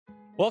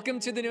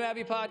Welcome to the New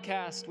Abbey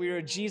Podcast. We are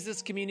a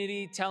Jesus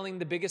community telling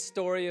the biggest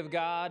story of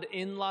God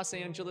in Los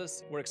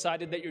Angeles. We're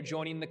excited that you're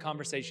joining the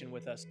conversation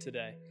with us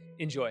today.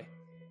 Enjoy.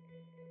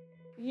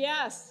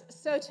 Yes,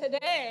 so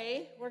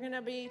today we're going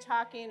to be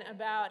talking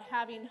about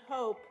having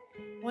hope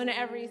when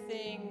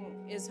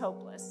everything is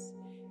hopeless.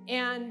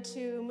 And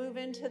to move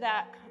into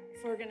that,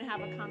 we're going to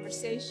have a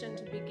conversation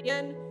to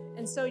begin.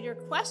 And so your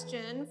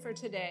question for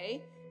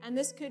today, and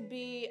this could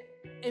be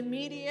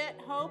immediate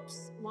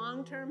hopes,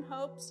 long-term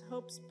hopes,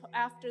 hopes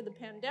after the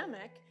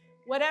pandemic,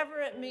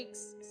 whatever it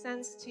makes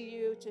sense to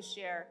you to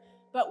share.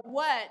 But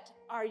what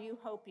are you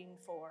hoping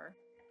for?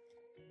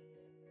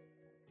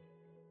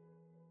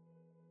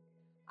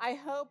 I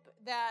hope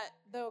that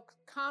the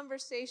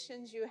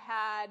conversations you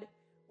had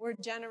were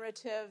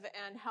generative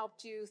and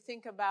helped you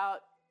think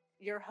about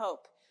your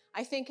hope.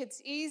 I think it's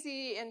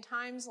easy in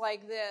times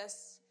like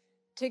this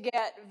to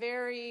get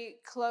very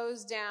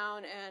closed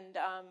down and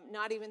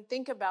not even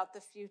think about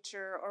the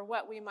future or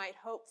what we might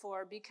hope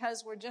for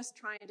because we're just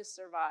trying to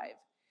survive.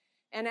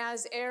 And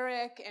as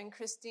Eric and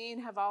Christine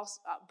have also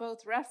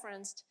both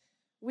referenced,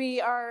 we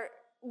are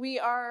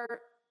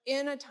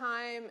in a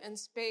time and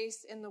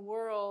space in the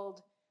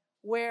world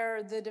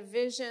where the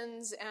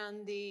divisions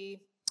and the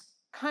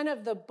kind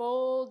of the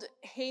bold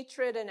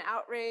hatred and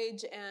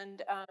outrage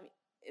and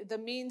the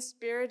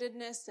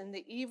mean-spiritedness and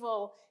the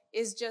evil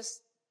is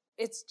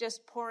it's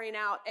just pouring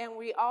out, and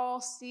we all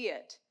see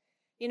it.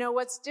 You know,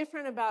 what's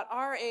different about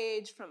our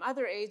age from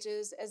other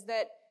ages is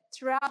that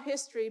throughout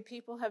history,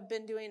 people have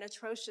been doing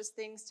atrocious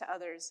things to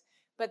others.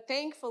 But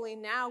thankfully,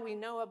 now we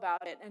know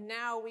about it, and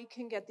now we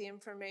can get the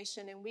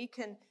information, and we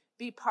can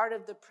be part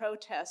of the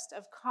protest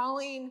of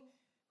calling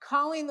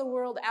the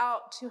world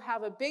out to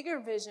have a bigger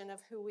vision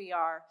of who we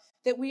are,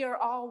 that we are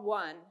all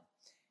one.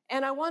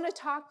 And I want to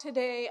talk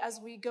today,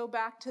 as we go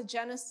back to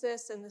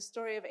Genesis and the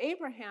story of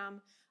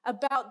Abraham,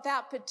 about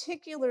that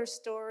particular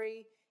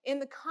story in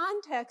the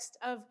context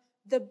of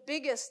the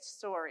biggest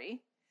story,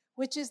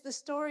 which is the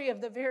story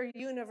of the very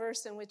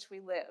universe in which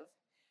we live.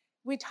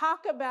 We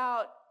talk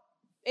about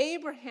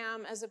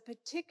Abraham as a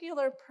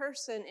particular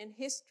person in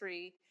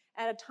history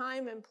at a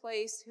time and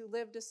place who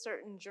lived a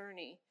certain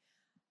journey.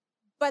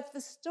 But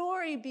the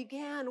story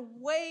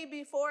began way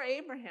before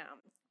Abraham,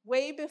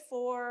 way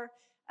before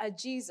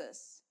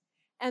Jesus.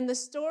 And the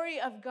story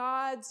of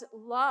God's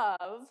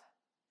love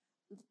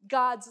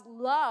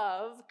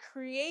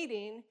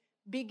creating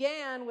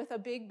began with a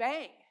big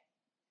bang.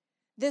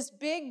 This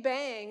big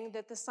bang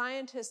that the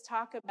scientists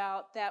talk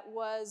about, that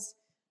was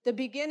the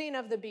beginning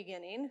of the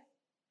beginning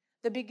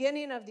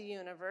of the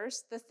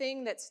universe, the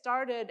thing that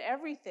started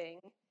everything,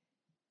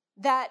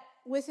 that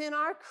within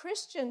our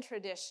Christian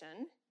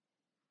tradition,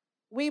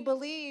 we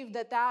believe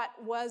that that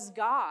was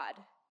God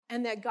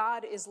and that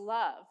God is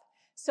love.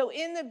 So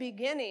in the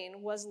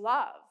beginning was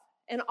love,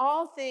 and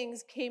all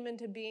things came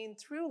into being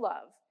through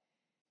love.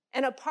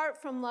 And apart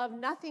from love,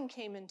 nothing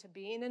came into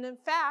being. And in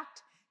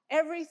fact,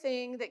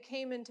 everything that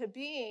came into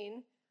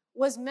being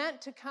was meant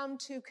to come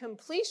to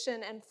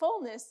completion and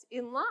fullness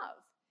in love.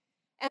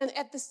 And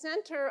at the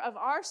center of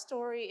our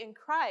story in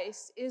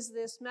Christ is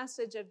this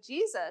message of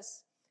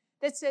Jesus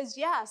that says,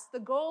 yes, the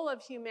goal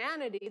of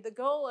humanity, the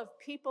goal of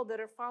people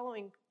that are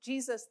following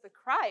Jesus the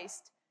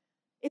Christ,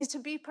 is to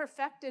be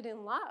perfected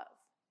in love.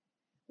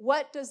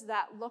 What does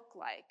that look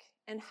like?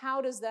 And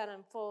how does that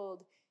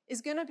unfold is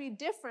going to be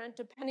different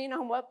depending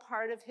on what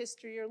part of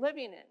history you're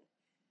living in.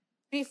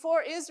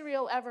 Before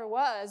Israel ever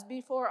was,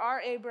 before our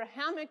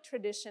Abrahamic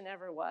tradition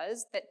ever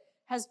was, that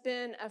has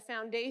been a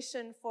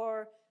foundation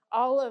for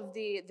all of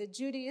the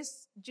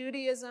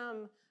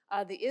Judaism,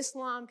 the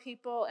Islam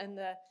people, and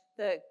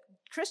the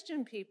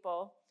Christian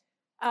people,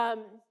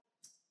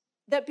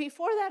 that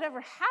before that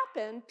ever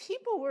happened,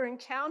 people were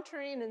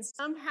encountering and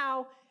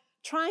somehow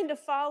trying to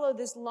follow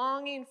this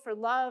longing for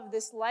love,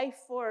 this life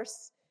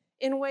force,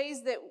 in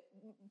ways that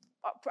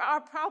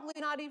are probably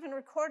not even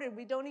recorded,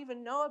 we don't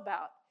even know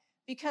about,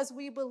 because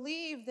we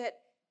believe that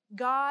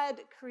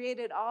God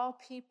created all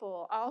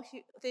people, all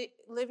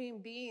living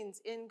beings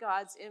in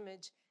God's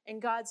image,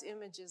 and God's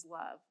image is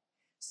love.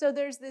 So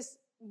there's this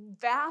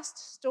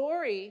vast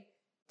story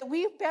that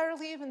we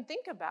barely even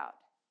think about.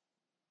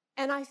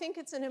 And I think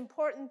it's an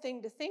important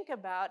thing to think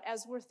about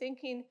as we're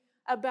thinking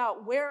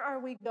about where are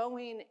we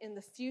going in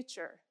the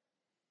future.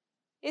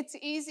 It's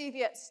easy to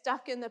get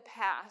stuck in the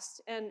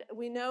past, and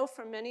we know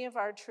from many of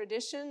our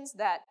traditions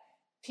that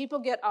people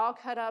get all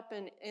caught up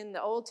in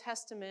the Old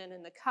Testament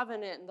and the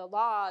covenant and the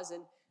laws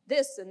and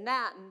this and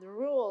that and the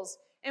rules.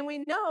 And we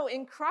know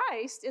in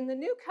Christ, in the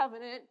new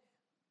covenant,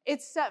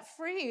 it's set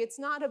free. It's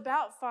not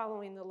about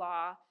following the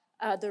law,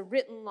 the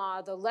written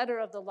law, the letter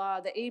of the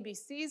law, the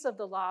ABCs of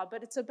the law,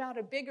 but it's about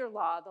a bigger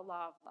law, the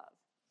law of love.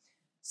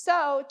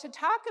 So to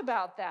talk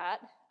about that,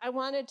 I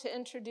wanted to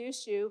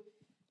introduce you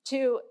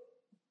to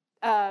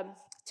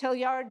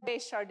Teilhard de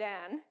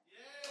Chardin.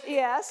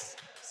 Yes.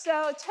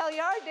 So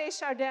Teilhard de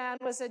Chardin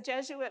was a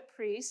Jesuit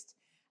priest,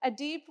 a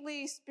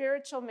deeply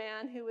spiritual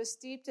man who was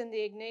steeped in the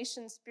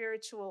Ignatian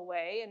spiritual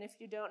way. And if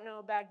you don't know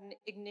about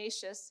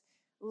Ignatius,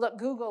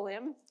 Google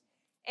him.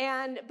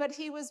 But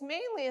he was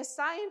mainly a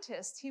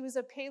scientist. He was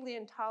a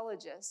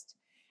paleontologist.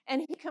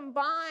 And he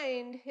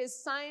combined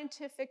his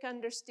scientific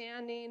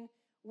understanding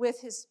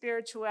with his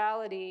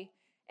spirituality.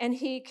 And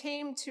he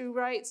came to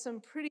write some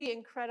pretty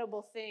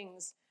incredible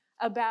things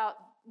about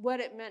what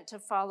it meant to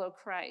follow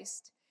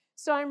Christ.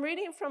 So I'm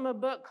reading from a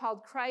book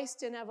called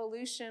Christ in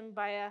Evolution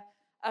by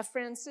a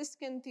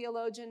Franciscan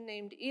theologian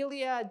named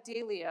Elia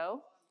Delio.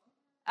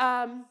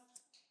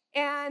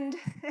 And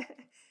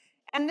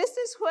this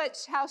is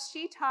how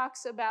she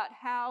talks about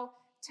how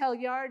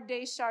Teilhard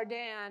de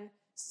Chardin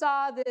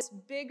saw this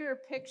bigger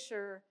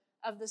picture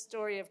of the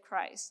story of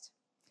Christ.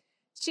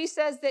 She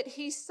says that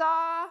he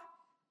saw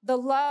the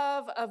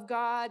love of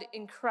God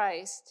in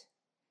Christ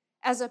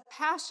as a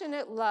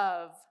passionate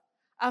love,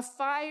 a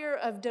fire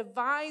of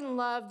divine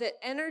love that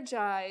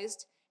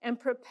energized and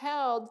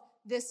propelled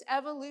this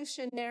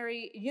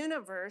evolutionary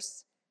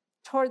universe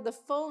toward the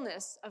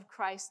fullness of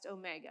Christ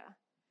Omega.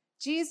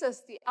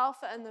 Jesus, the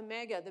Alpha and the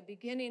Omega, the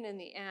beginning and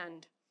the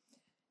end.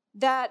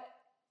 That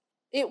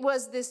it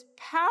was this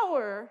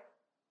power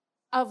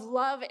of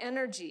love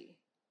energy,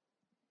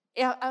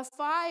 a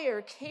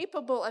fire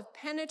capable of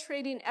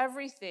penetrating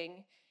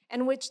everything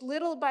and which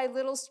little by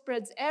little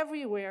spreads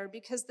everywhere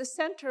because the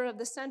center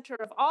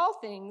of all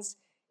things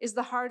is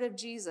the heart of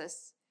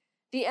Jesus,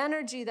 the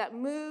energy that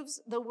moves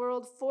the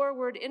world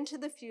forward into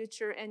the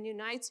future and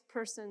unites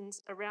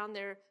persons around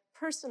their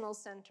personal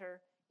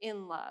center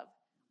in love.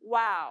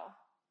 Wow.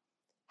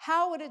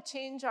 How would it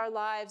change our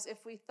lives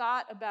if we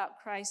thought about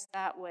Christ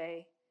that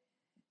way?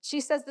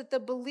 She says that the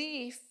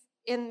belief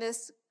in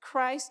this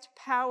Christ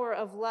power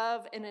of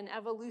love in an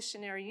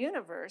evolutionary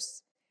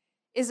universe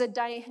is a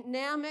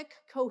dynamic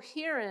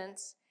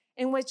coherence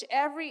in which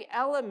every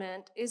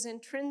element is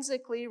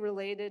intrinsically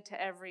related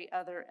to every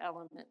other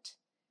element.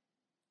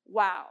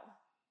 Wow.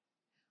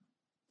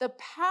 The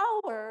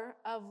power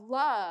of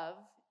love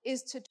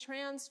is to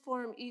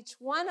transform each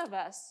one of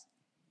us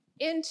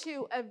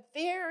into a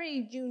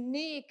very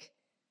unique,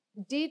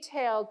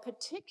 detailed,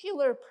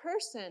 particular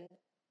person.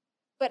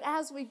 But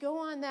as we go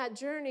on that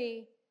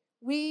journey,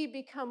 we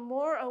become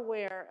more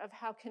aware of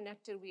how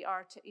connected we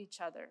are to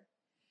each other.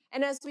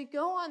 And as we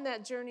go on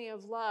that journey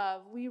of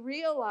love, we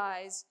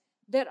realize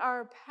that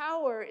our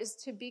power is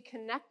to be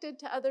connected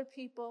to other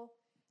people,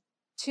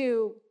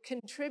 to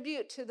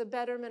contribute to the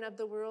betterment of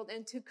the world,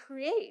 and to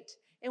create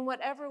in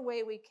whatever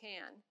way we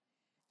can,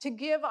 to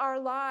give our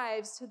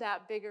lives to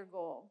that bigger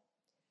goal.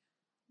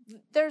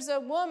 There's a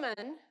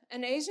woman,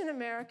 an Asian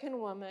American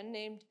woman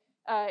named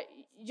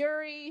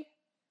Yuri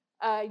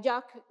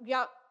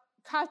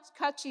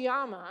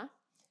Kachiyama,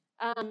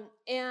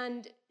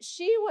 and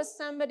she was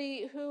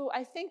somebody who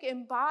I think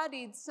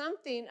embodied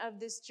something of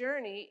this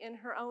journey in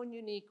her own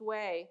unique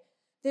way.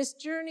 This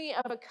journey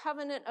of a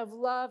covenant of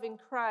love in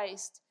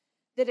Christ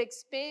that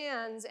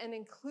expands and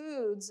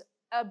includes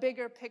a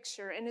bigger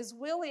picture and is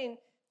willing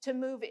to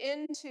move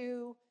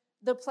into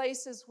the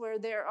places where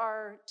there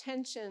are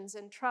tensions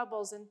and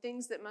troubles and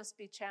things that must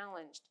be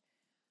challenged.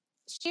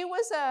 She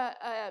was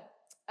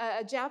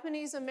a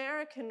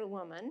Japanese-American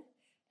woman,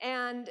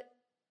 and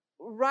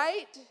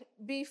right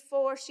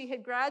before she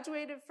had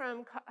graduated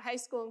from high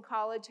school and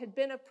college, had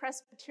been a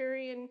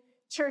Presbyterian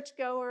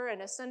churchgoer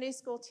and a Sunday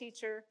school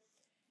teacher.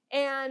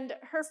 And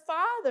her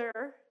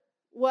father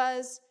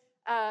was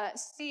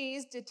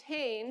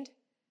detained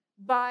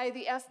by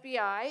the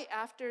FBI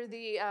after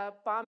the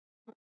bombing.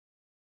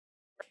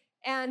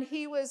 And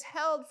he was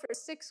held for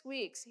 6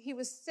 weeks. He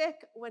was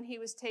sick when he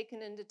was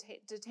taken into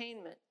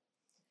detainment.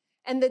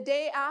 And the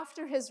day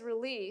after his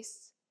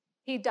release,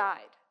 he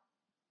died.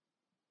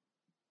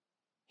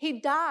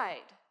 He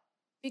died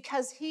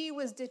because he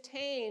was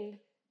detained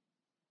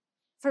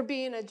for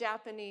being a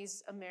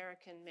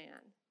Japanese-American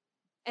man.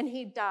 And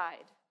he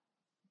died.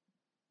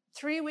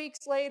 3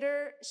 weeks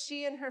later,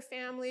 she and her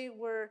family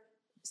were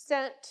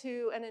sent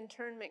to an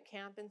internment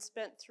camp and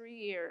spent 3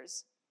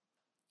 years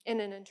in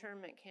an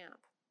internment camp.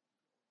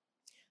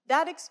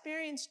 That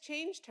experience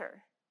changed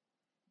her.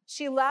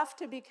 She left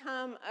to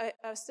become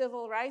a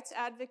civil rights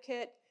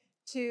advocate,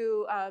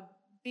 to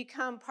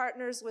become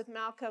partners with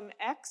Malcolm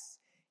X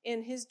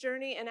in his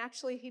journey, and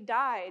actually he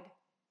died.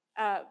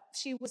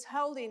 She was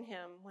holding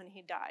him when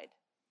he died.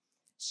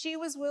 She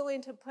was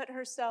willing to put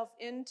herself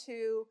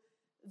into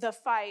the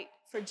fight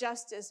for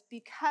justice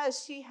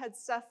because she had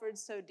suffered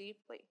so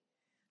deeply.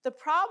 The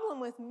problem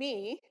with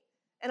me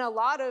and a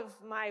lot of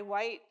my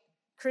white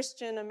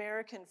Christian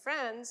American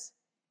friends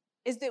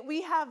is that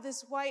we have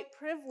this white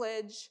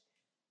privilege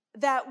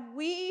that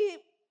we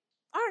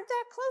aren't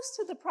that close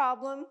to the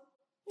problem.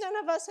 None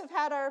of us have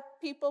had our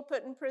people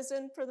put in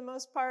prison for the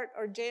most part,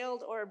 or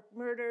jailed or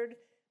murdered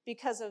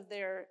because of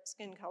their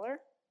skin color.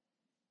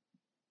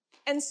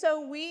 And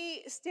so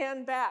we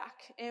stand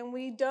back and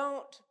we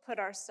don't put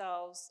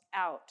ourselves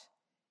out.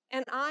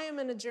 And I am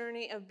in a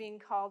journey of being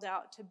called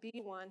out to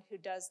be one who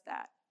does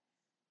that.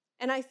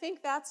 And I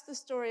think that's the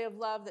story of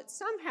love that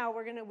somehow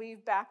we're going to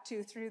weave back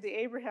to through the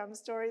Abraham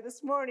story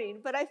this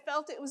morning. But I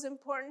felt it was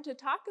important to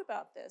talk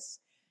about this.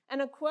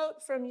 And a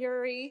quote from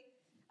Yuri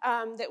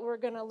that we're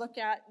going to look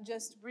at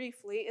just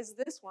briefly is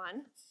this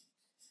one.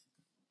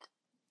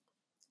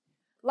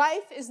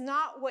 Life is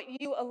not what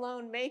you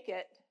alone make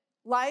it.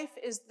 Life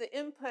is the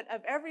input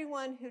of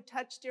everyone who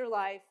touched your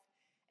life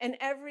and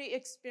every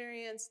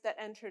experience that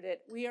entered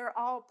it. We are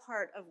all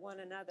part of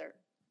one another.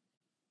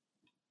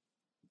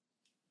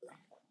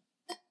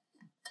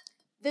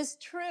 This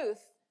truth,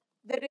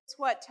 that is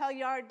what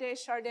Teilhard de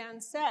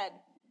Chardin said,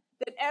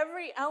 that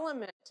every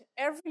element,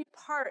 every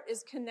part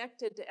is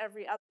connected to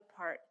every other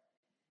part.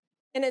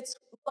 And its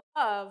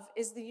love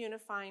is the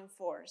unifying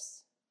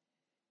force.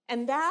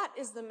 And that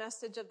is the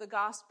message of the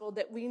gospel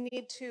that we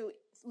need to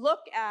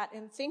look at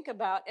and think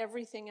about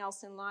everything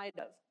else in light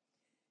of.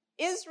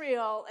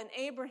 Israel and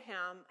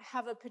Abraham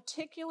have a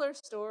particular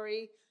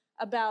story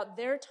about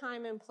their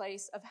time and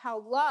place of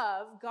how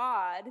love,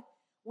 God,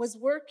 was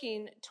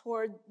working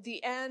toward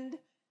the end,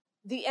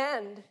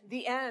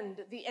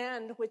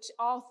 which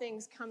all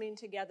things coming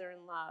together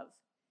in love.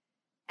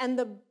 And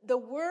the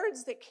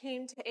words that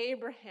came to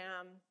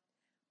Abraham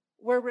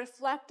were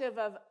reflective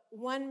of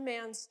one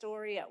man's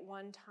story at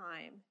one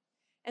time.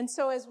 And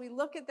so as we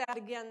look at that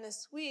again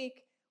this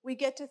week, we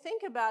get to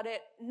think about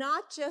it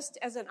not just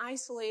as an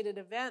isolated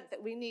event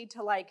that we need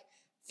to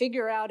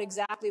figure out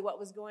exactly what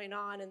was going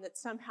on and that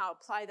somehow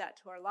apply that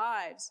to our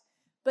lives.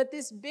 But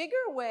this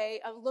bigger way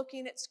of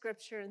looking at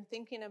Scripture and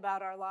thinking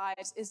about our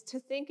lives is to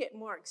think it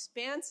more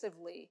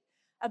expansively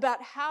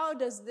about how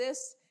does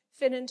this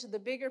fit into the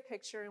bigger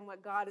picture and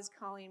what God is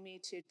calling me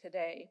to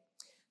today.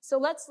 So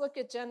let's look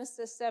at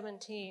Genesis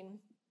 17.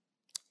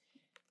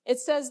 It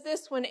says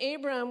this: when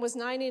Abram was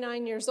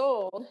 99 years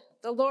old,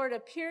 the Lord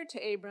appeared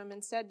to Abram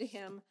and said to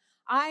him,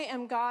 I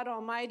am God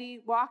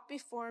Almighty, walk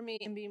before me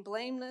and be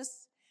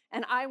blameless,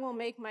 and I will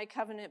make my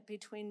covenant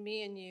between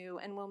me and you,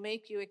 and will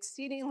make you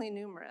exceedingly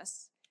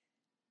numerous.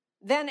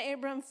 Then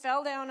Abram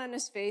fell down on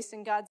his face,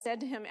 and God said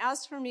to him,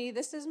 as for me,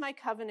 this is my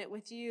covenant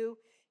with you.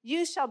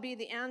 You shall be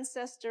the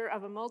ancestor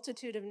of a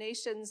multitude of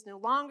nations. No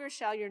longer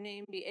shall your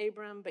name be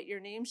Abram, but your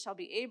name shall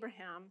be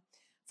Abraham.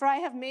 For I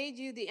have made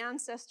you the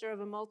ancestor of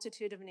a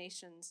multitude of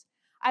nations.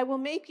 I will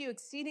make you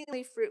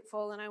exceedingly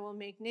fruitful, and I will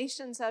make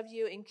nations of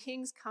you, and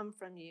kings come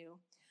from you.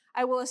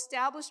 I will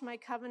establish my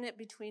covenant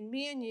between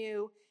me and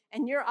you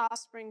and your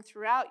offspring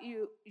throughout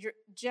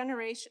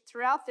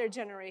their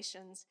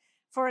generations,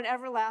 for an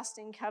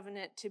everlasting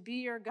covenant, to be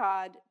your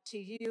God, to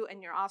you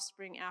and your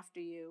offspring after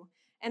you.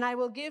 And I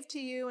will give to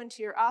you and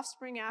to your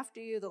offspring after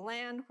you the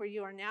land where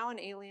you are now an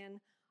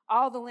alien,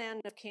 all the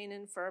land of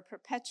Canaan, for a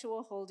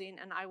perpetual holding,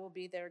 and I will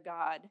be their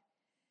God.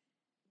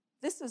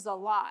 This is a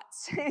lot.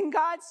 And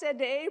God said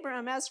to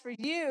Abram, as for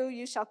you,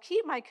 you shall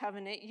keep my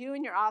covenant, you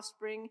and your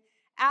offspring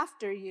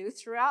after you,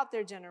 throughout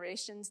their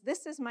generations.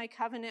 This is my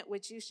covenant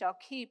which you shall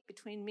keep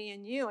between me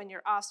and you and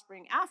your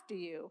offspring after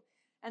you.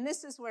 And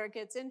this is where it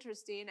gets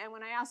interesting. And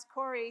when I asked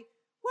Corey,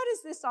 what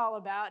is this all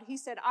about? He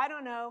said, I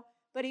don't know,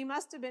 but he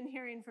must have been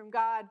hearing from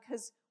God,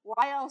 because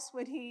why else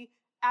would he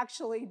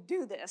actually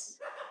do this?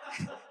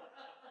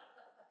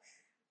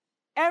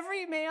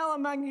 Every male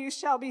among you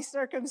shall be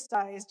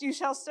circumcised. You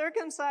shall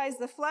circumcise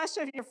the flesh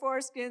of your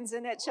foreskins,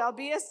 and it shall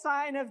be a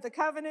sign of the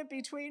covenant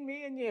between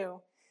me and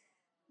you.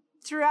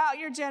 Throughout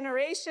your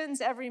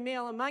generations, every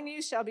male among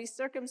you shall be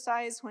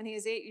circumcised when he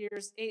is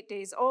 8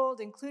 days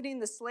old, including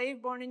the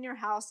slave born in your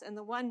house and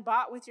the one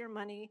bought with your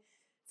money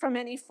from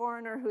any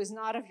foreigner who is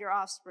not of your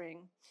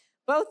offspring.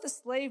 Both the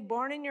slave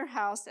born in your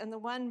house and the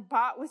one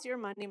bought with your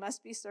money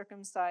must be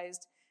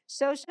circumcised.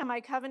 So shall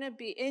my covenant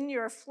be in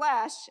your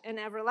flesh, an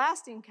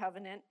everlasting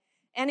covenant.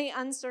 Any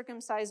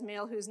uncircumcised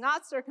male who is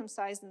not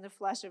circumcised in the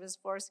flesh of his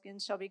foreskin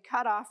shall be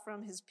cut off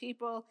from his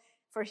people,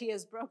 for he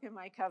has broken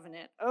my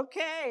covenant.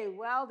 Okay,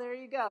 well, there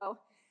you go.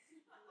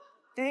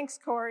 Thanks,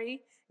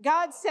 Corey.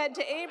 God said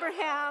to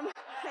Abraham,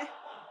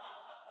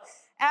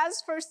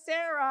 as for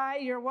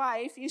Sarai, your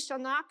wife, you shall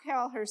not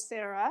call her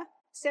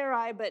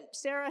Sarai, but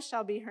Sarah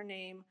shall be her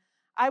name.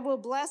 I will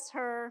bless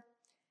her,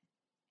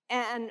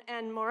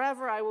 and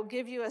moreover, I will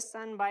give you a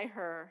son by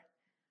her.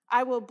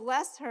 I will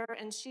bless her,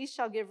 and she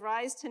shall give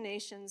rise to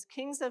nations.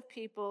 Kings of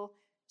people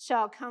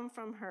shall come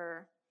from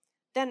her.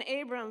 Then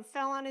Abram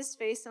fell on his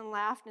face and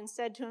laughed and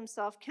said to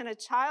himself, can a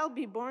child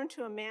be born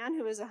to a man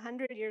who is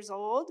 100 years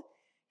old?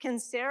 Can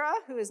Sarah,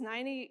 who is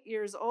 90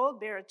 years old,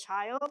 bear a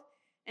child?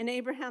 And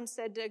Abraham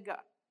said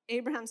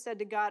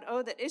to God,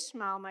 oh, that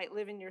Ishmael might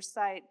live in your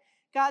sight.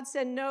 God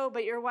said, no,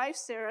 but your wife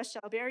Sarah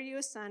shall bear you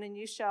a son, and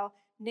you shall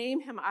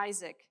name him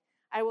Isaac.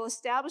 I will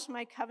establish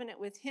my covenant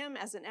with him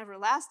as an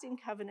everlasting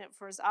covenant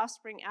for his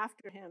offspring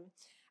after him.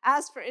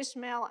 As for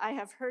Ishmael, I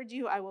have heard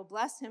you. I will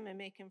bless him and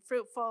make him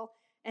fruitful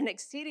and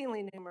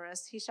exceedingly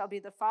numerous. He shall be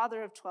the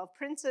father of 12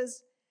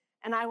 princes,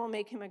 and I will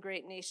make him a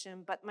great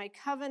nation. But my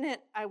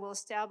covenant I will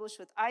establish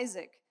with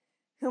Isaac,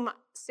 whom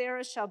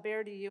Sarah shall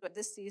bear to you at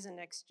this season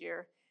next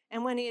year.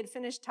 And when he had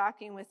finished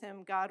talking with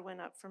him, God went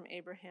up from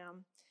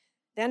Abraham.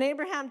 Then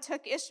Abraham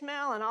took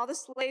Ishmael and all the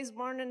slaves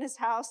born in his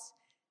house,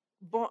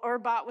 or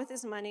bought with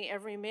his money,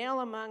 every male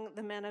among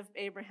the men of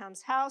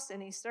Abraham's house,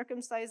 and he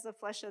circumcised the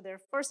flesh of their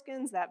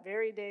foreskins that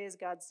very day, as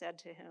God said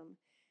to him.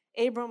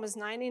 Abram was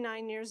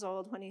 99 years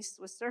old when he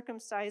was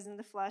circumcised in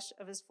the flesh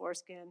of his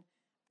foreskin.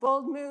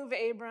 Bold move,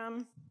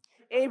 Abraham.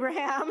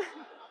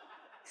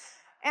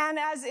 And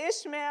as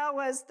Ishmael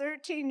was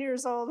 13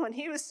 years old when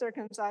he was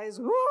circumcised,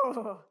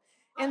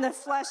 in the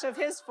flesh of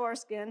his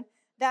foreskin,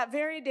 that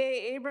very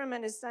day Abram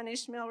and his son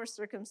Ishmael were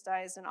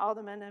circumcised, and all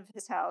the men of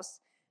his house,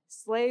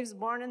 slaves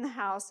born in the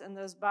house and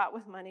those bought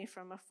with money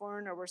from a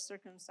foreigner, were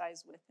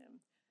circumcised with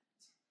him.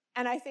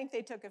 And I think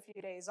they took a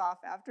few days off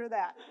after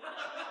that.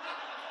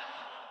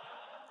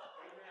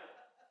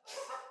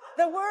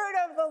 The word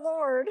of the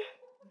Lord.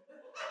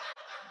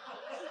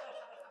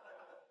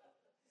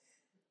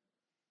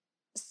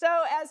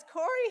 So as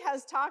Corey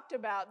has talked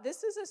about,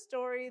 this is a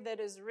story that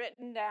is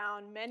written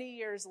down many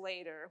years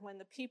later when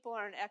the people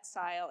are in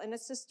exile. And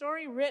it's a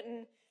story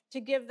written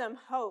to give them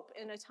hope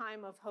in a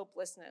time of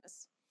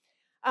hopelessness.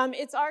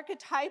 It's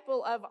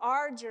archetypal of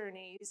our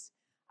journeys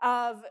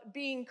of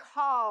being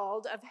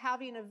called, of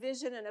having a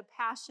vision and a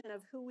passion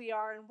of who we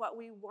are and what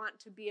we want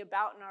to be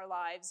about in our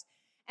lives,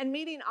 and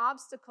meeting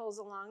obstacles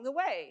along the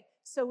way.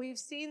 So we've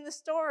seen the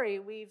story.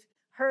 We've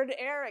heard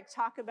Eric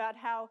talk about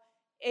how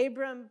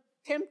Abram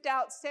pimped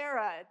out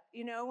Sarah,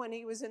 when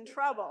he was in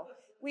trouble.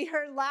 We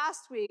heard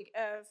last week,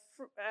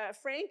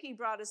 Frankie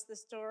brought us the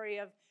story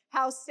of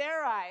how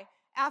Sarai,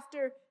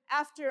 after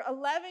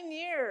 11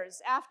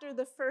 years after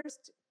the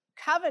first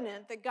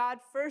covenant that God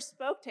first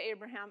spoke to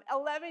Abraham,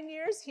 11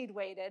 years he'd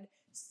waited,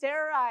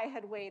 Sarai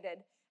had waited.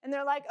 And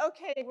they're like,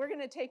 okay, we're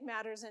going to take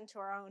matters into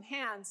our own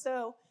hands.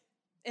 So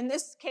in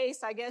this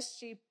case, I guess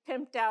she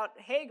pimped out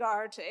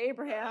Hagar to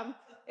Abraham,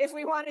 if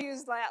we want to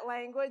use that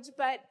language.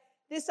 But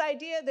this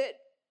idea that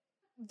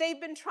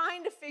they've been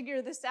trying to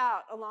figure this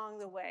out along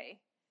the way.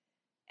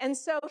 And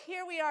so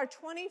here we are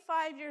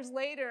 25 years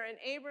later, and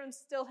Abram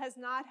still has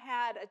not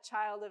had a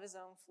child of his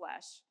own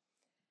flesh.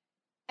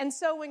 And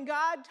so when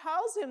God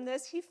tells him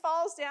this, he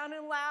falls down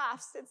and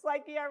laughs. It's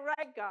like, yeah,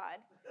 right, God.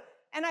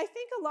 And I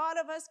think a lot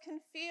of us can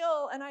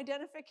feel an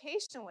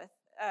identification with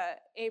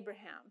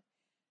Abraham.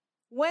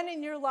 When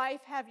in your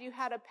life have you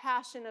had a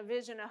passion, a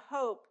vision, a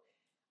hope,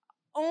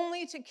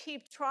 only to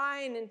keep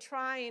trying and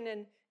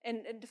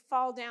to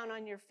fall down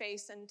on your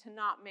face and to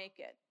not make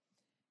it?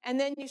 And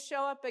then you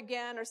show up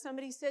again, or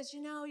somebody says,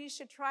 you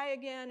should try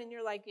again, and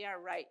you're like, yeah,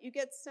 right. You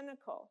get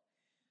cynical.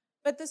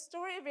 But the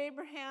story of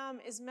Abraham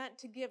is meant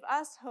to give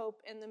us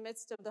hope in the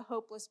midst of the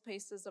hopeless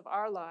places of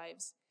our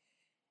lives.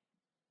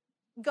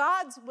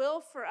 God's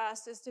will for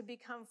us is to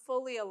become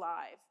fully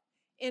alive.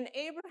 In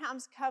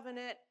Abraham's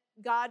covenant,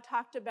 God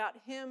talked about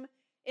him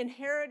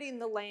inheriting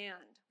the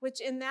land,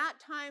 which in that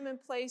time and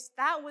place,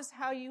 that was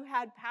how you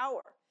had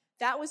power.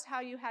 That was how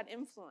you had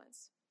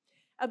influence.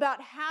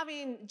 About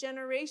having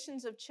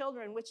generations of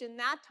children, which in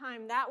that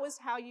time, that was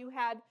how you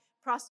had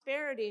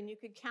prosperity and you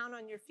could count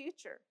on your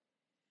future.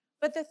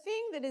 But the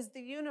thing that is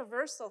the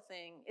universal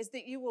thing is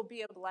that you will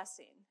be a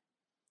blessing.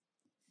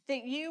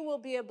 That you will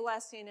be a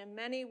blessing and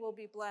many will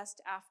be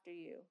blessed after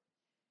you.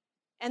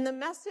 And the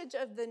message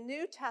of the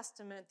New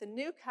Testament, the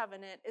New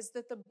Covenant, is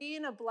that the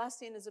being a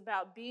blessing is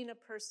about being a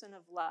person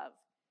of love.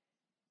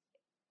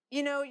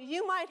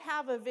 You might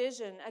have a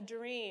vision, a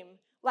dream,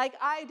 like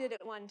I did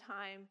at one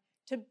time,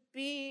 to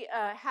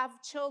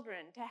have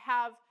children, to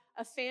have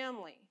a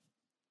family.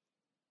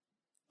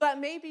 But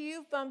maybe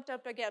you've bumped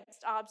up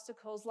against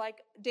obstacles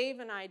like Dave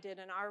and I did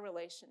in our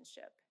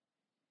relationship.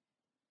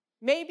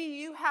 Maybe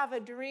you have a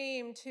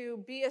dream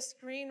to be a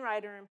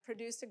screenwriter and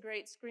produce a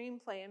great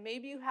screenplay, and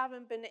maybe you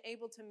haven't been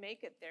able to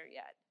make it there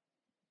yet.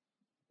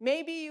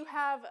 Maybe you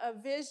have a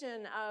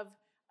vision of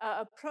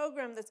a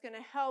program that's going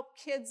to help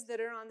kids that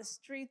are on the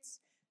streets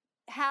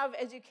have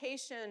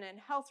education and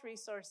health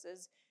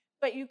resources,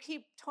 but you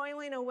keep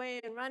toiling away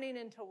and running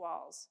into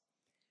walls.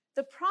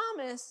 The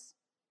promise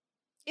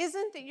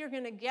isn't that you're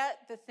going to get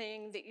the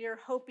thing that you're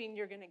hoping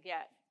you're going to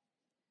get.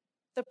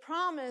 The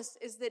promise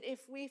is that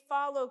if we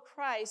follow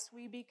Christ,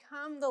 we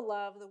become the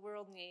love the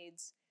world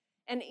needs.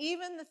 And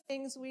even the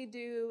things we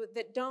do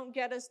that don't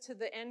get us to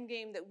the end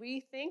game that we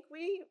think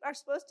we are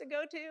supposed to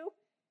go to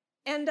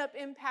end up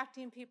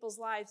impacting people's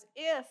lives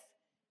if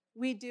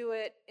we do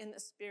it in the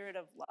spirit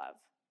of love.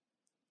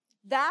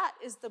 That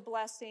is the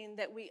blessing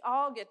that we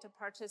all get to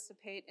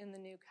participate in the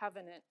new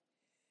covenant.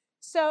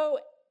 So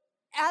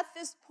at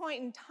this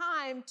point in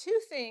time, two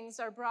things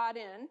are brought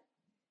in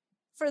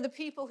for the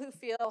people who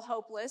feel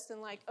hopeless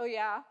and like, oh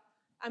yeah,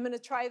 I'm going to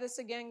try this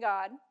again,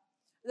 God.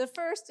 The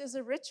first is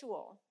a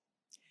ritual.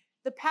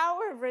 The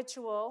power of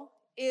ritual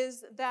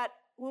is that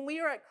when we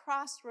are at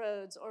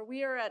crossroads or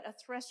we are at a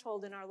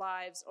threshold in our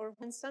lives or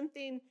when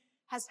something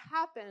has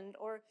happened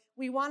or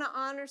we want to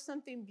honor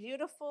something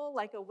beautiful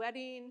like a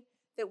wedding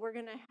that we're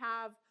going to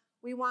have,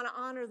 we want to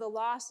honor the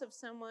loss of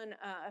someone,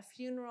 a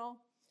funeral.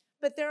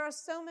 But there are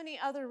so many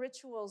other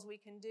rituals we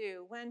can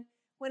do.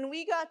 When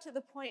we got to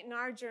the point in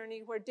our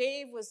journey where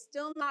Dave was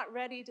still not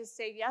ready to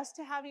say yes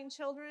to having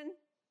children,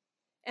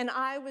 and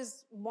I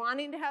was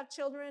wanting to have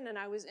children, and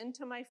I was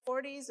into my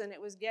 40s, and it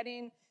was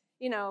getting,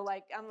 I'm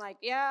like,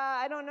 yeah,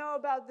 I don't know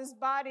about this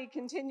body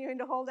continuing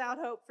to hold out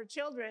hope for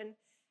children.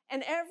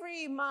 And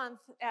every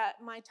month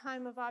at my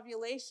time of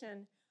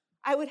ovulation,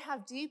 I would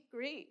have deep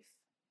grief.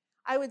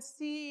 I would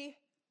see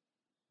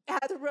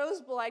at the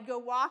Rose Bowl, I'd go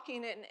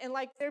walking and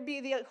like there'd be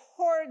the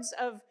hordes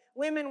of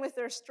women with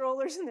their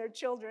strollers and their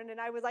children, and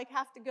I would like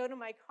have to go to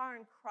my car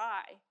and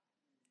cry.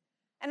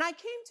 And I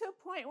came to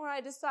a point where I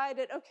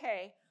decided,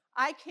 okay,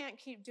 I can't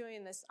keep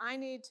doing this. I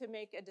need to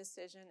make a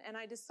decision. And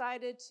I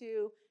decided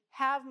to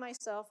have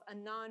myself a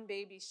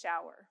non-baby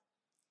shower.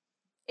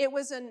 It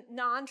was a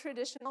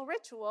non-traditional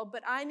ritual,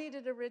 but I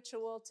needed a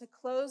ritual to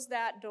close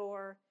that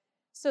door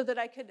so that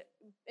I could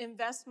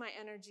invest my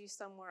energy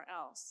somewhere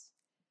else.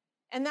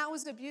 And that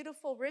was a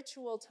beautiful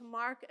ritual to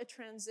mark a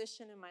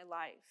transition in my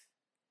life.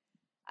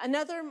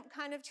 Another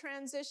kind of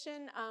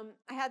transition,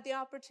 I had the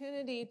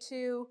opportunity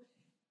to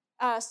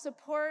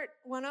support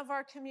one of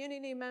our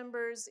community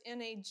members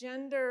in a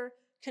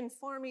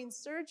gender-conforming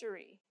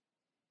surgery.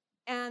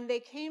 And they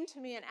came to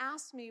me and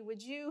asked me,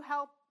 would you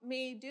help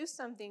me do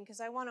something?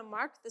 Because I want to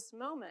mark this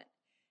moment.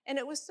 And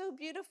it was so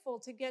beautiful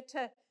to get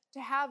to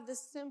have this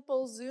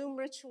simple Zoom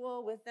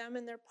ritual with them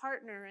and their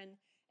partner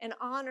and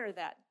honor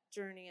that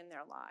journey in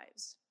their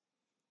lives.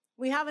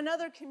 We have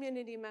another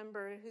community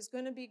member who's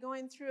going to be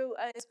going through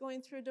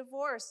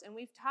divorce, and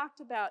we've talked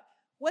about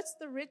what's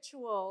the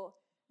ritual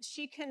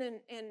she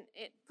can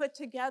put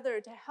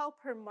together to help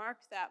her mark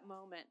that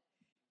moment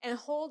and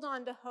hold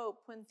on to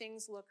hope when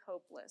things look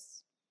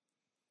hopeless.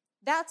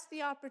 That's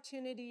the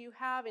opportunity you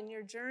have in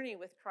your journey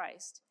with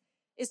Christ,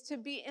 is to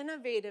be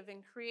innovative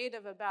and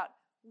creative about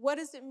what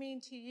does it mean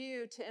to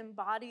you to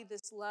embody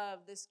this love,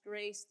 this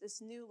grace,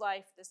 this new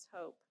life, this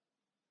hope.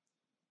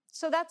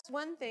 So that's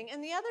one thing.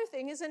 And the other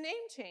thing is a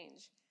name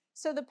change.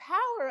 So the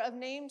power of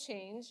name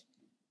change.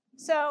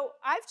 So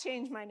I've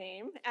changed my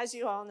name, as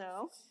you all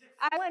know.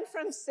 I went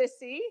from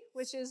Sissy,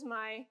 which is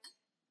my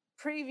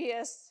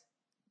previous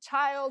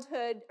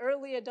childhood,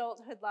 early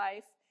adulthood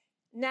life.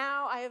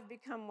 Now I have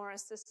become Maura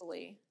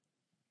Sicily.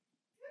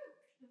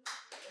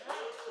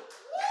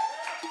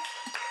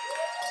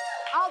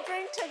 I'll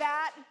drink to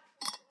that.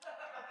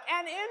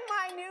 And in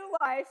my new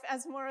life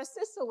as Maura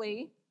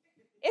Sicily,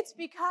 it's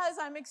because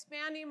I'm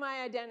expanding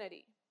my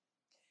identity.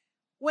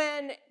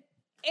 When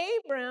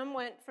Abram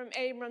went from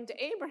Abram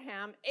to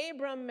Abraham,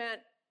 Abram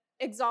meant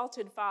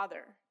exalted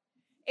father.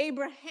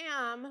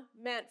 Abraham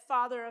meant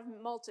father of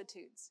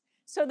multitudes.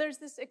 So there's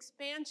this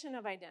expansion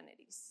of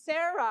identity.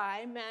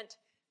 Sarai meant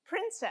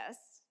princess.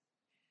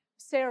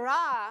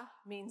 Sarah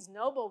means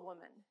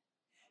noblewoman.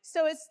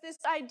 So it's this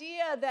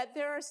idea that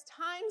there are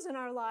times in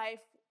our life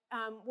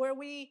where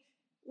we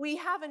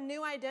have a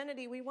new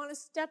identity. We want to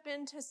step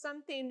into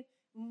something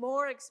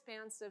more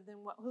expansive than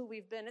who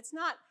we've been. It's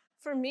not,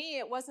 for me,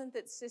 it wasn't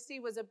that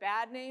Sissy was a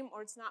bad name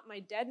or it's not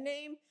my dead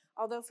name,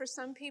 although for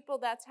some people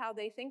that's how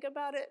they think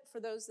about it, for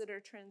those that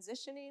are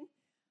transitioning.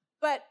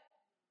 But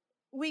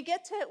we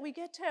get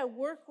to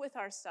work with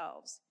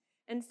ourselves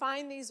and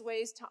find these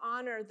ways to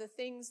honor the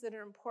things that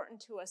are important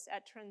to us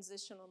at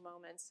transitional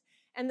moments.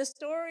 And the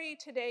story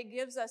today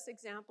gives us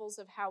examples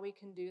of how we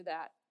can do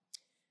that.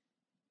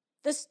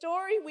 The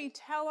story we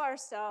tell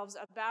ourselves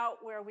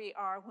about where we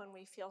are when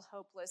we feel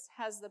hopeless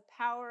has the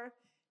power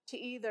to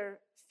either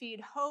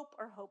feed hope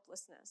or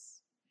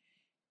hopelessness.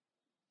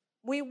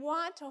 We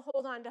want to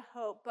hold on to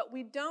hope, but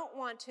we don't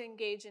want to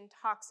engage in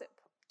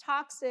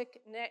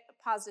toxic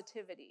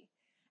positivity.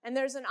 And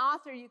there's an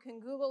author, you can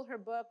Google her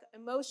book,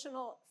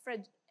 Emotional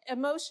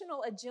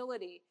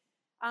Agility.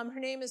 Her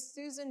name is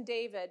Susan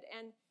David,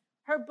 and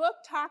her book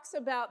talks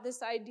about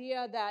this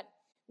idea that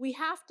we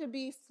have to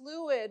be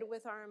fluid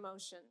with our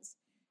emotions,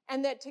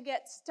 and that to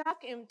get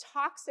stuck in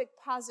toxic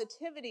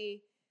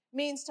positivity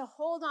means to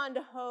hold on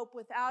to hope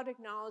without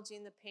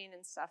acknowledging the pain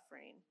and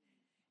suffering.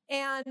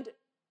 And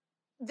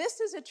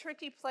this is a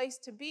tricky place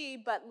to be,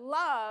 but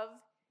love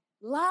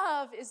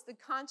is the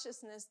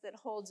consciousness that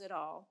holds it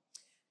all.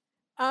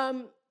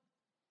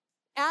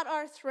 At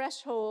our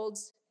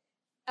thresholds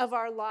of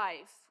our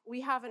life,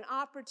 we have an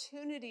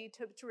opportunity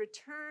to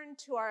return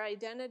to our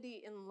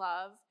identity in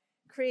love,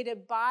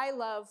 created by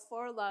love,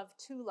 for love,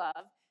 to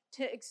love,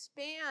 to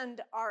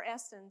expand our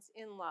essence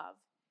in love.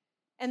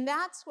 And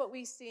that's what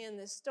we see in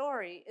this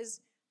story,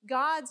 is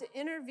God's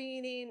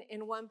intervening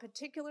in one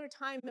particular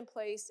time and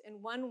place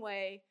in one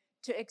way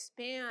to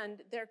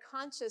expand their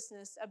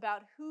consciousness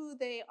about who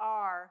they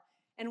are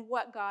and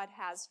what God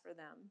has for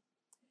them.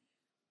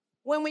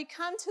 When we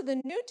come to the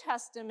New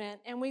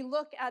Testament and we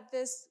look at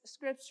this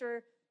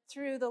scripture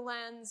through the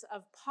lens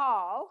of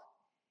Paul,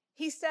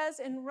 he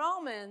says in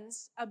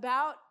Romans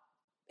about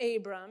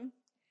Abram,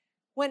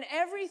 when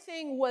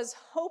everything was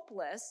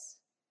hopeless,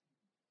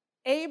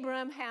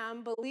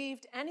 Abraham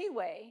believed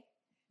anyway,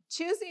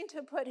 choosing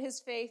to put his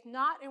faith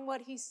not in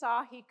what he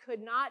saw he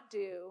could not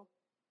do,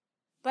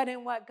 but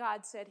in what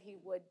God said he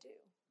would do.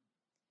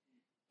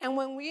 And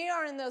when we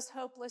are in those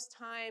hopeless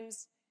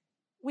times,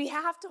 we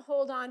have to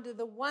hold on to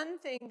the one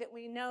thing that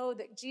we know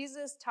that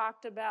Jesus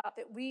talked about,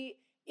 that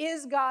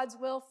is God's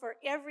will for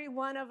every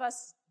one of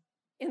us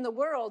in the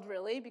world,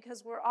 really,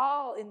 because we're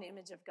all in the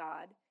image of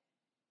God,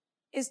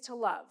 is to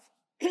love.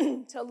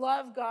 To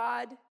love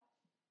God,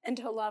 and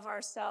to love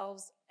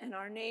ourselves and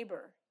our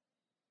neighbor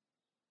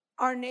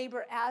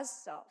as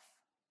self.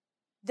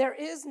 There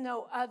is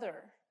no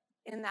other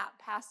in that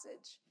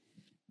passage.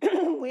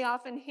 We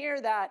often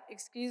hear that,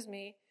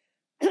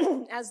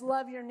 as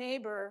love your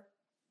neighbor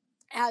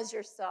as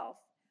yourself.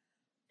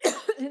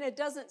 And it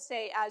doesn't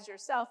say as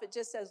yourself, it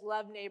just says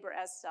love neighbor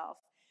as self.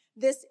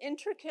 This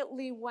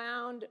intricately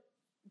wound,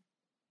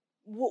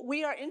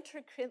 we are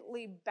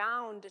intricately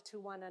bound to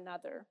one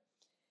another.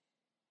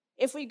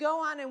 If we go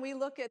on and we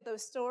look at the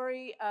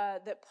story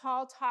that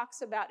Paul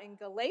talks about in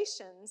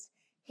Galatians,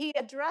 he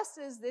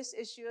addresses this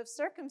issue of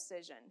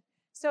circumcision.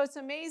 So it's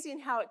amazing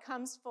how it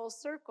comes full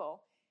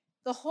circle.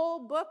 The whole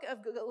book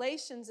of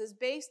Galatians is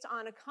based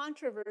on a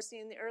controversy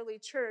in the early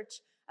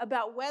church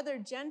about whether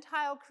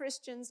Gentile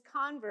Christians,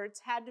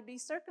 converts, had to be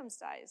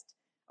circumcised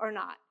or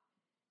not.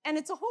 And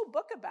it's a whole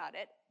book about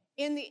it.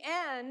 In the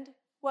end,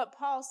 what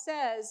Paul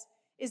says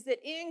is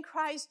that in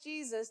Christ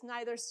Jesus,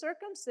 neither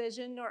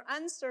circumcision nor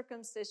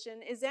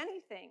uncircumcision is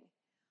anything.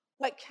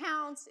 What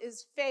counts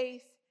is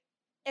faith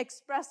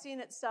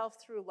expressing itself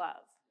through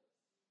love.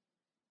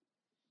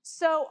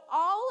 So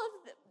all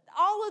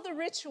of the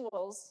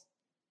rituals,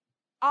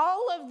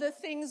 all of the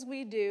things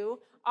we do,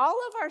 all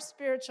of our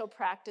spiritual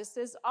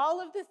practices, all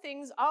of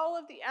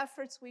the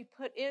efforts we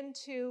put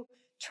into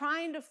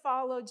trying to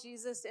follow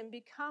Jesus and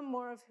become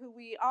more of who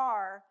we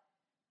are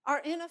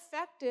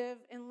ineffective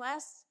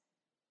unless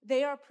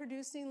they are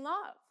producing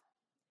love.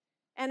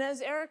 And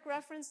as Eric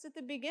referenced at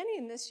the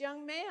beginning, this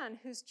young man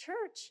whose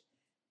church,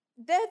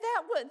 they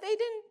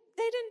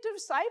didn't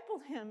disciple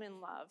him in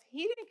love.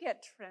 He didn't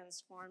get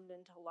transformed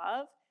into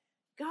love.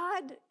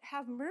 God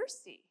have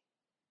mercy.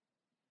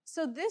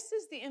 So this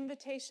is the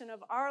invitation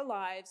of our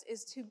lives,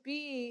 is to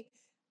be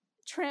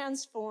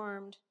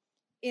transformed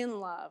in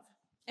love.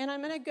 And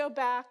I'm going to go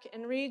back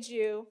and read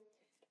you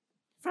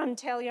from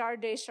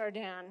Teilhard de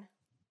Chardin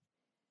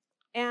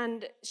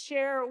and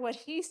share what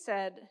he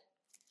said,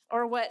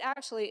 or what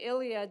actually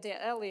Ilia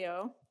de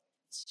Elio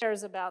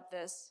shares about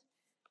this.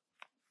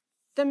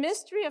 The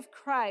mystery of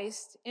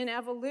Christ in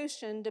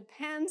evolution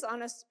depends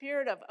on a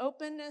spirit of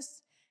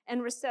openness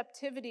and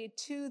receptivity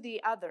to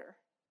the other.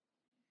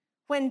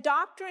 When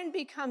doctrine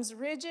becomes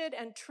rigid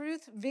and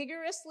truth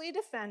vigorously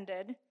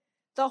defended,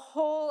 the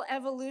whole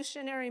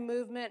evolutionary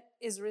movement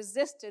is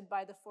resisted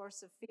by the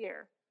force of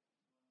fear.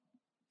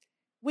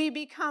 We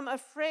become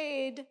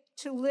afraid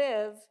to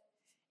live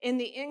in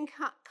the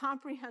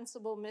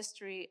incomprehensible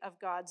mystery of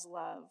God's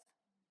love.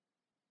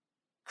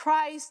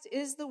 Christ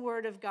is the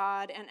Word of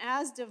God, and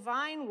as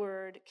divine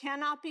Word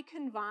cannot be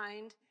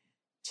confined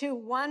to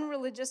one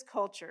religious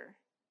culture.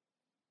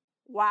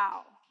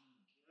 Wow.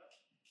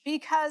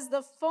 Because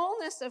the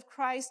fullness of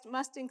Christ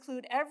must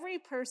include every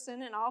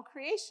person and all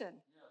creation.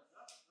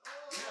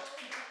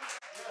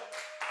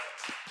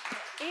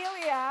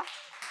 Elia,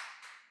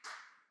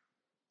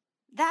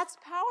 that's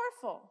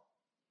powerful.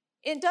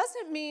 It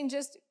doesn't mean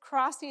just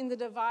crossing the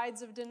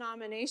divides of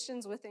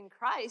denominations within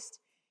Christ.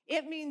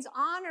 It means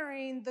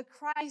honoring the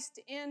Christ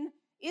in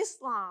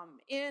Islam,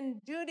 in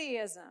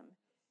Judaism,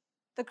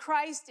 the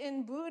Christ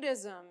in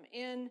Buddhism,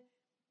 in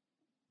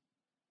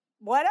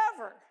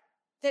whatever.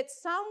 That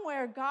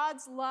somewhere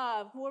God's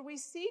love, where we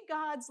see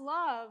God's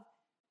love,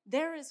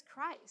 there is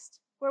Christ.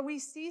 Where we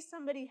see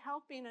somebody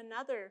helping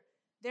another,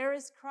 there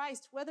is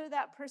Christ. Whether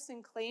that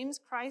person claims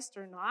Christ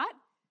or not,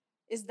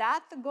 is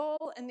that the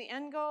goal and the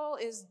end goal?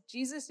 Is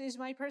Jesus is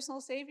my personal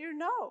Savior?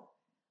 No.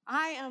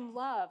 I am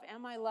love.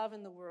 Am I love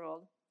in the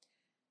world?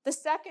 The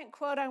second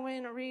quote I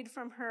want to read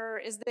from her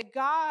is that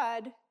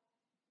God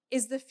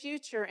is the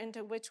future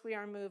into which we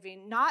are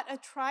moving, not a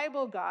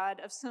tribal God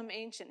of some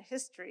ancient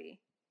history.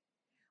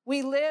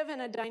 We live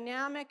in a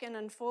dynamic and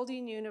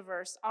unfolding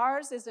universe.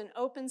 Ours is an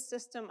open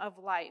system of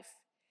life.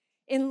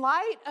 In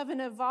light of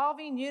an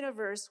evolving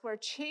universe where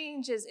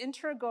change is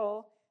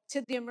integral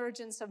to the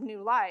emergence of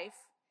new life,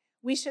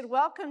 we should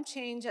welcome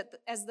change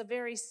as the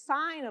very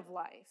sign of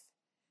life.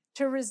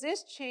 To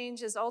resist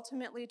change is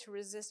ultimately to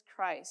resist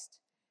Christ.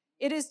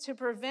 It is to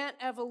prevent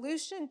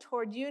evolution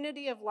toward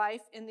unity of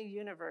life in the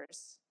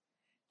universe.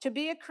 To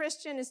be a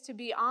Christian is to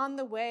be on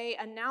the way,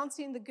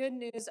 announcing the good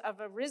news of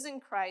a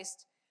risen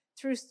Christ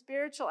through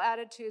spiritual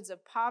attitudes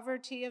of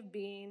poverty of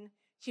being,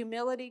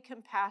 humility,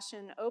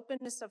 compassion,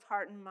 openness of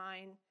heart and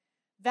mind,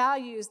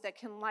 values that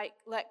can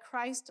let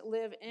Christ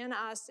live in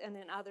us and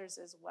in others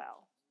as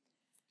well.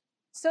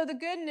 So the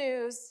good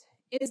news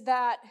is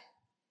that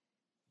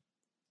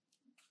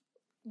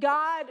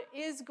God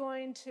is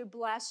going to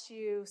bless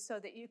you so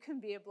that you can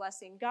be a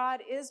blessing.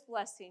 God is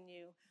blessing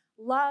you.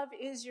 Love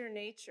is your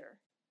nature.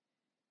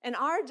 And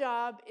our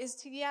job is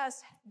to,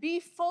 yes, be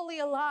fully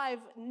alive,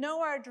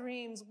 know our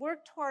dreams,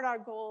 work toward our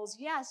goals.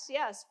 Yes,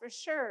 for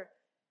sure.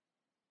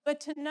 But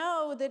to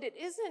know that it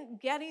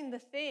isn't getting the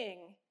thing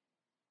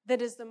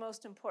that is the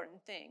most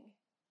important thing.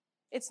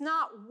 It's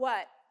not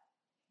what,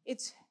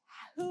 it's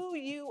who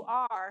you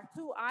are,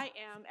 who I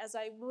am as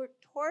I work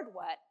toward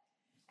what,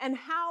 and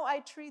how I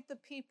treat the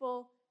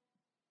people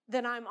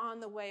that I'm on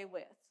the way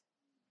with.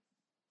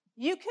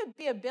 You could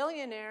be a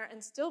billionaire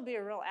and still be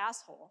a real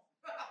asshole.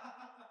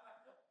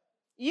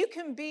 You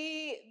can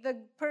be the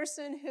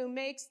person who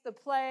makes the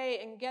play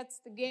and gets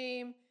the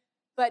game,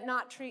 but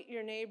not treat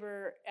your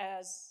neighbor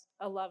as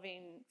a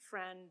loving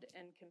friend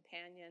and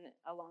companion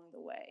along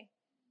the way.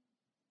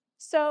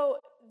 So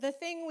the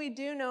thing we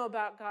do know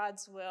about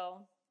God's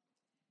will,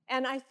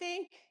 and I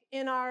think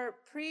in our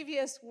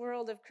previous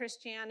world of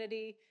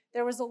Christianity,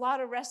 there was a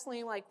lot of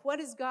wrestling like, what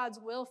is God's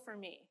will for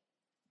me?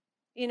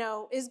 You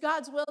know, is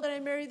God's will that I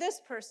marry this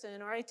person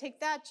or I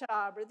take that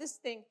job or this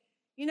thing?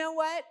 You know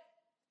what?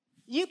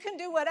 You can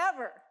do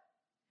whatever.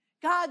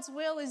 God's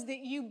will is that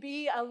you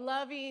be a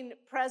loving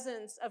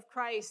presence of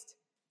Christ,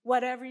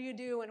 whatever you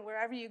do and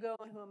wherever you go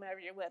and whomever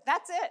you're with.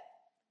 That's it.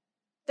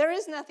 There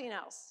is nothing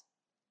else.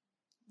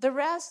 The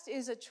rest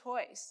is a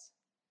choice.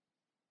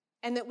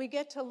 And that we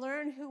get to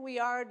learn who we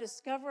are,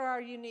 discover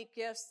our unique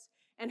gifts,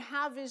 and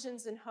have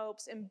visions and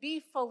hopes and be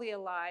fully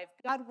alive.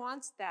 God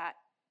wants that.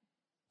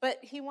 But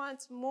he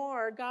wants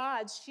more.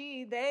 God,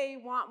 she, they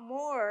want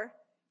more,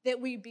 that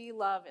we be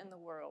love in the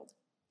world.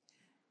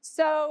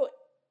 So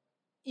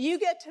you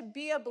get to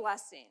be a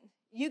blessing.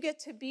 You get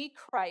to be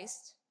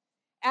Christ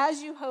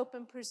as you hope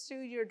and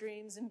pursue your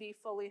dreams and be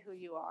fully who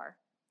you are.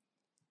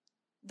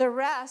 The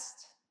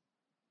rest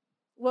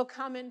will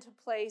come into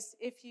place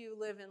if you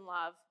live in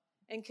love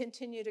and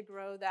continue to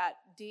grow that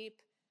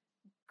deep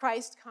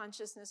Christ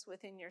consciousness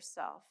within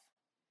yourself.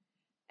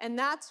 And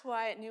that's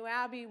why at New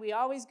Abbey, we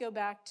always go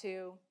back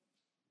to,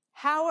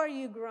 how are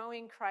you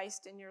growing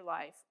Christ in your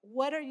life?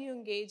 What are you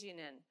engaging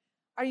in?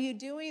 Are you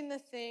doing the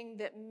thing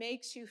that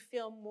makes you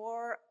feel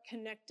more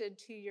connected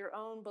to your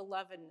own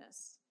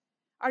belovedness?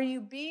 Are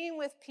you being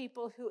with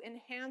people who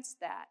enhance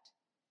that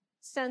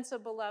sense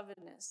of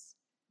belovedness?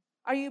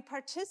 Are you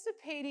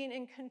participating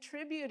and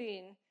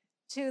contributing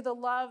to the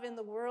love in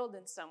the world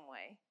in some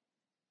way?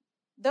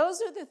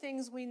 Those are the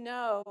things we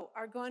know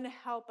are going to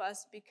help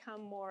us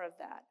become more of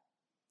that.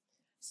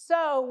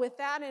 So with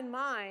that in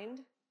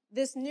mind,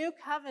 this new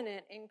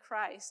covenant in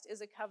Christ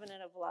is a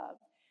covenant of love.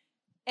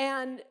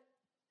 And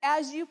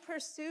as you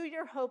pursue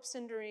your hopes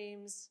and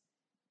dreams,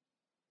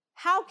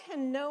 how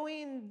can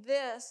knowing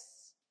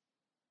this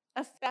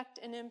affect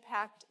and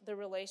impact the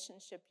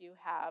relationship you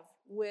have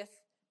with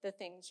the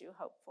things you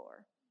hope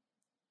for?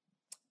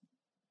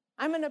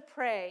 I'm going to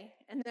pray,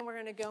 and then we're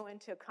going to go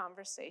into a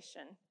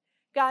conversation.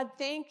 God,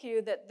 thank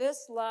you that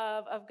this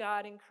love of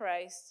God in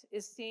Christ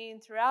is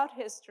seen throughout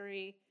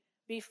history.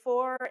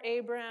 Before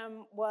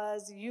Abraham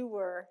was, you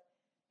were.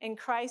 In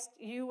Christ,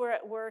 you were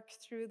at work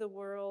through the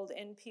world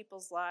in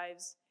people's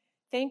lives.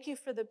 Thank you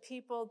for the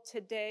people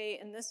today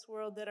in this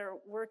world that are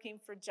working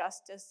for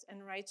justice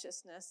and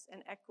righteousness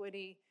and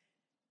equity,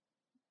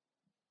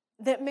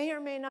 that may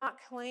or may not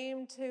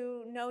claim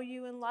to know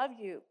you and love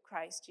you,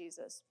 Christ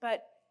Jesus.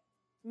 But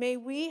may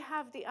we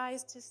have the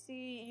eyes to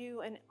see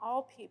you in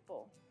all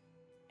people,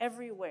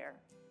 everywhere,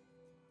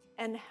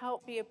 and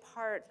help be a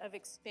part of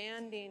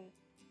expanding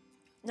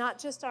not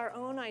just our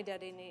own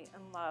identity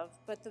and love,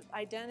 but the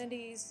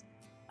identities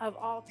of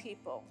all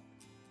people,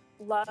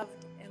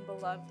 loved and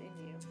beloved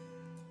in you.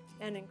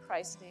 And in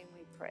Christ's name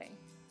we pray.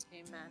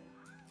 Amen.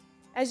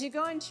 As you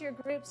go into your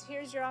groups,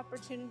 here's your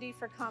opportunity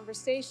for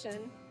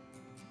conversation.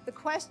 The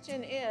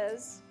question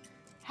is,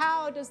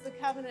 how does the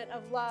covenant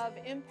of love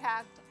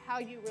impact how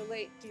you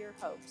relate to your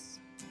hopes?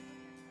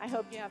 I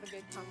hope you have a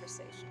good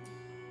conversation.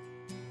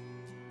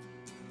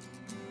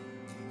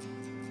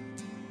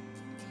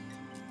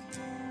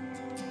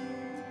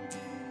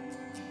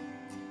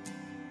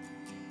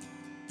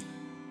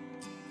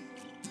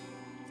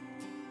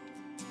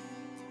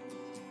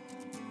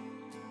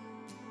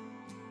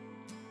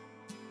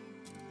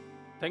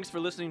 Thanks for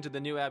listening to the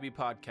New Abbey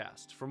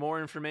podcast. For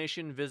more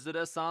information, visit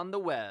us on the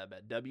web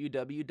at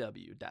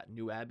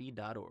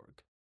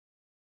www.newabbey.org.